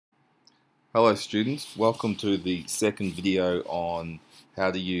Hello students, welcome to the second video on how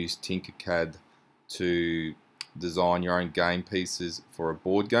to use TinkerCAD to design your own game pieces for a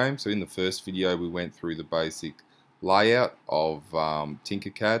board game. So in the first video we went through the basic layout of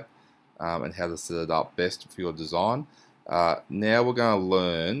TinkerCAD and how to set it up best for your design. Now we're going to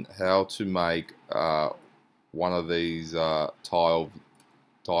learn how to make one of these tile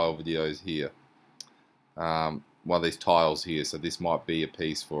videos here. One of these tiles here. So this might be a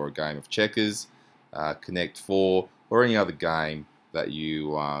piece for a game of checkers, Connect 4, or any other game that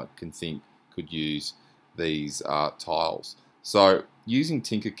you can think could use these tiles. So using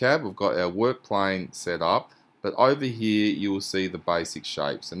TinkerCAD, we've got our work plane set up, but over here you will see the basic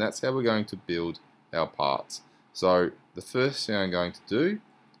shapes, and that's how we're going to build our parts. So the first thing I'm going to do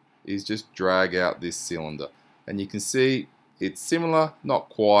is just drag out this cylinder, and you can see it's similar, not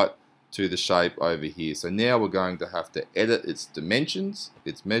quite, to the shape over here. So now we're going to have to edit its dimensions,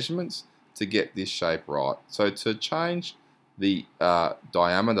 its measurements, to get this shape right. So to change the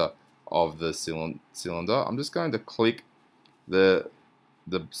diameter of the cylinder, I'm just going to click the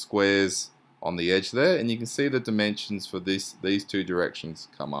squares on the edge there, and you can see the dimensions for these two directions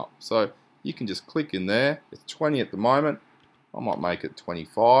come up. So you can just click in there. It's 20 at the moment. I might make it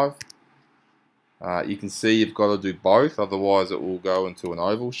 25. You can see you've got to do both, otherwise it will go into an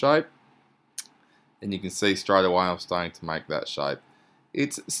oval shape. And you can see straight away I'm starting to make that shape.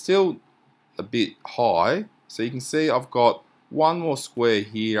 It's still a bit high, so you can see I've got one more square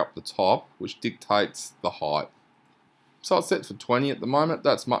here up the top, which dictates the height. So it's set for 20 at the moment.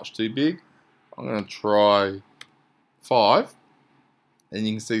 That's much too big. I'm going to try 5, and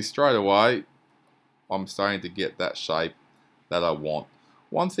you can see straight away I'm starting to get that shape that I want.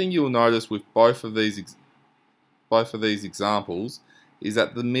 One thing you'll notice with both of these examples is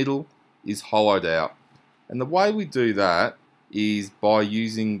that the middle is hollowed out, and the way we do that is by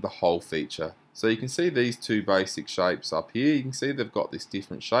using the hole feature. So you can see these two basic shapes up here. You can see they've got this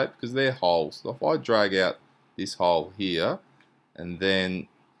different shape because they're holes. So if I drag out this hole here, and then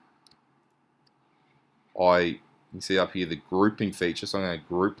you can see up here the grouping feature, so I'm going to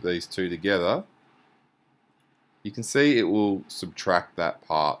group these two together, you can see it will subtract that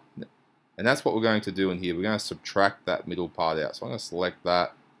part. And that's what we're going to do in here. We're going to subtract that middle part out. So I'm going to select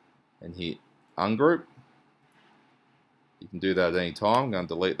that and hit ungroup. You can do that at any time. I'm going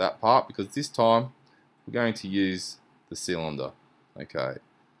to delete that part because this time we're going to use the cylinder. Okay,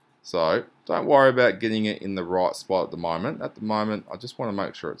 so don't worry about getting it in the right spot at the moment. At the moment I just want to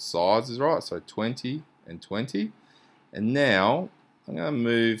make sure its size is right, so 20 and 20. And now I'm going to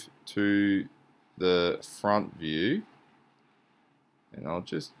move to the front view, and I'll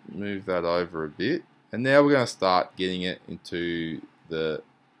just move that over a bit, and now we're going to start getting it into the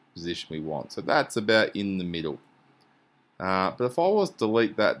position we want. So that's about in the middle. But if I was to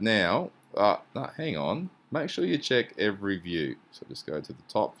delete that now, no, hang on, make sure you check every view. So just go to the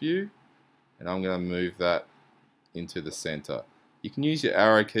top view, and I'm going to move that into the center. You can use your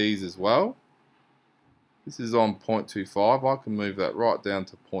arrow keys as well. This is on 0.25. I can move that right down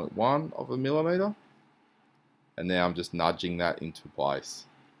to 0.1 of a millimeter, and now I'm just nudging that into place.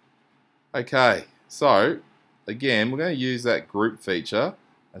 Okay, so again we're going to use that group feature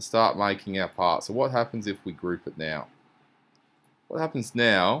and start making our part. So what happens if we group it now? What happens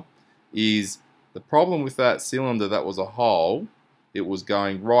now is the problem with that cylinder that was a hole, it was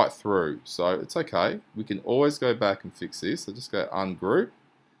going right through. So it's okay, we can always go back and fix this. So just go ungroup.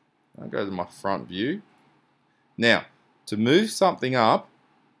 I'll go to my front view. Now, to move something up,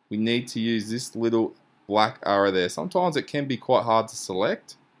 we need to use this little black arrow there. Sometimes it can be quite hard to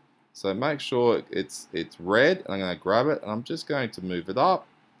select. So make sure it's red, and I'm going to grab it, and I'm just going to move it up.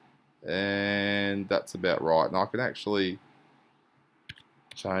 And that's about right. And I can actually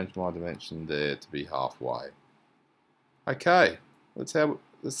change my dimension there to be halfway. Okay, let's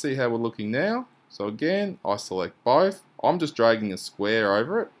see how we're looking now. So again, I select both. I'm just dragging a square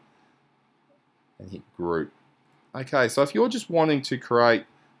over it and hit group. Okay, so if you're just wanting to create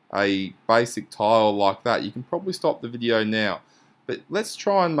a basic tile like that, you can probably stop the video now. But let's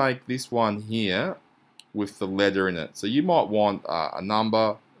try and make this one here with the letter in it. So you might want a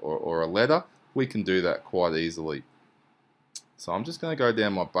number or a letter. We can do that quite easily. So I'm just going to go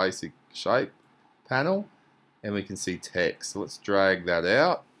down my basic shape panel, and we can see text. So let's drag that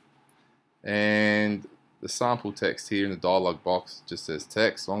out, and the sample text here in the dialog box just says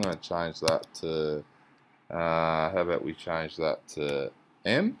text. So I'm going to change that to how about we change that to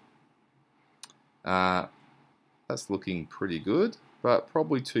M. That's looking pretty good, but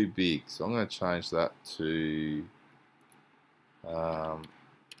probably too big. So I'm going to change that to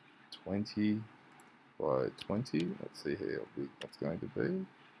 20 by 20. Let's see how big that's going to be.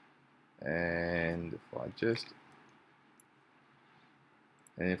 And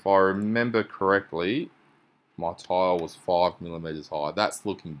if I remember correctly, my tile was 5mm high. That's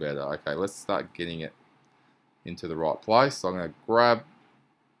looking better. Okay, let's start getting it into the right place. So I'm going to grab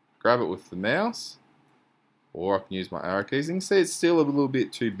it with the mouse, or I can use my arrow keys. And you can see it's still a little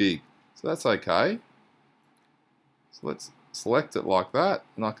bit too big, so that's okay. So let's select it like that,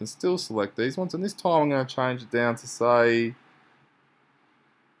 and I can still select these ones. And this time I'm going to change it down to say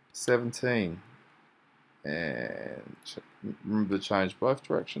 17. And remember to change both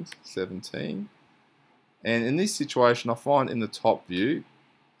directions, 17. And in this situation, I find in the top view,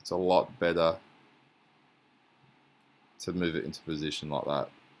 it's a lot better to move it into position like that.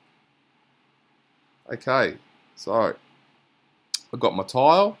 Okay, so I've got my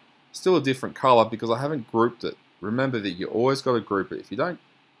tile, still a different color because I haven't grouped it. Remember that you always got to group it. If you don't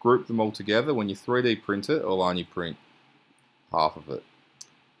group them all together, when you 3D print it, it'll only print half of it.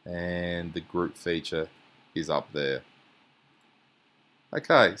 And the group feature is up there.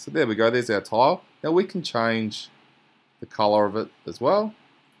 Okay, so there we go, there's our tile. Now we can change the color of it as well.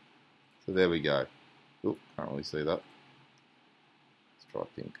 So there we go. Oop, can't really see that. Let's try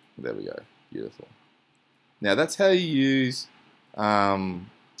pink. There we go, beautiful. Now that's how you use the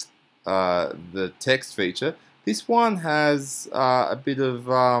text feature. This one has a bit of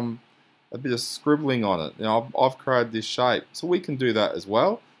scribbling on it. Now I've created this shape, so we can do that as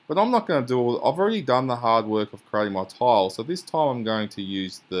well. But I'm not going to do all. I've already done the hard work of creating my tile, so this time I'm going to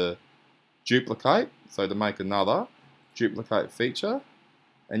use the duplicate. So to make another duplicate feature,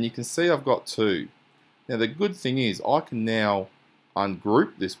 and you can see I've got two. Now the good thing is I can now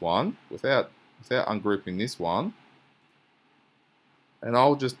ungroup this one without ungrouping this one, and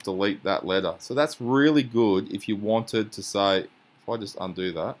I'll just delete that letter. So that's really good if you wanted to say, if I just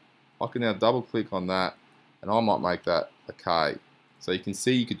undo that, I can now double click on that, and I might make that a K. So you can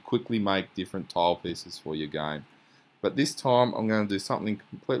see you could quickly make different tile pieces for your game. But this time I'm going to do something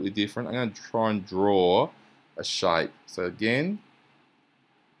completely different. I'm going to try and draw a shape. So again,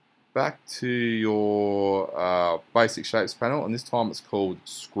 back to your basic shapes panel, and this time it's called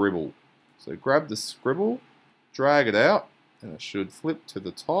Scribble. So grab the Scribble, drag it out, and it should flip to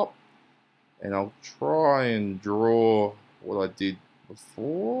the top. And I'll try and draw what I did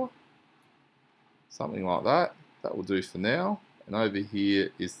before. Something like that. That will do for now. And over here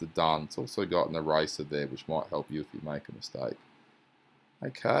is the done. It's also got an eraser there, which might help you if you make a mistake.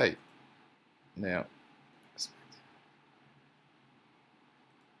 Okay. Now,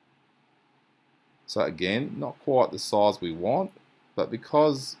 so again, not quite the size we want, but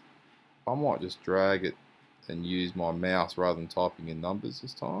because I might just drag it and use my mouse rather than typing in numbers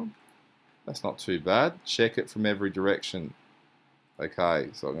this time. That's not too bad. Check it from every direction. Okay,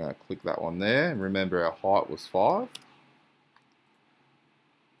 so I'm going to click that one there, and remember our height was 5.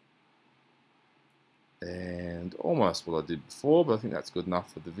 And almost what I did before, but I think that's good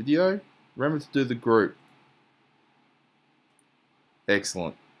enough for the video. Remember to do the group.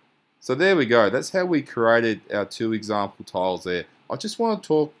 Excellent. So there we go. That's how we created our 2 example tiles there. I just want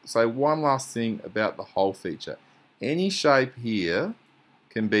to say one last thing about the hole feature. Any shape here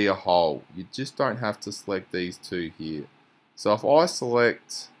can be a hole. You just don't have to select these 2 here. So if I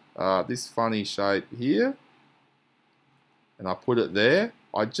select this funny shape here, and I put it there,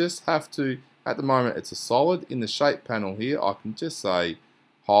 I just have to, at the moment it's a solid, in the shape panel here, I can just say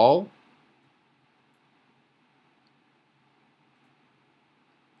hole,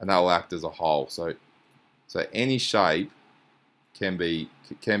 and that will act as a hole. So any shape can be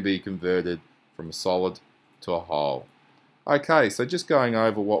converted from a solid to a hole. Okay, so just going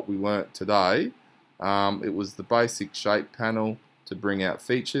over what we learnt today, it was the basic shape panel to bring out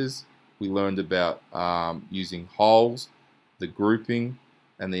features. We learned about using holes, the grouping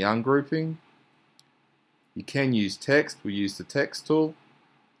and the ungrouping. You can use text. We use the text tool.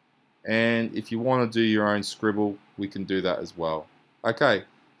 And if you want to do your own scribble, we can do that as well. Okay,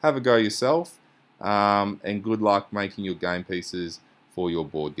 have a go yourself, and good luck making your game pieces for your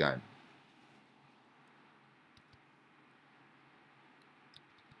board game.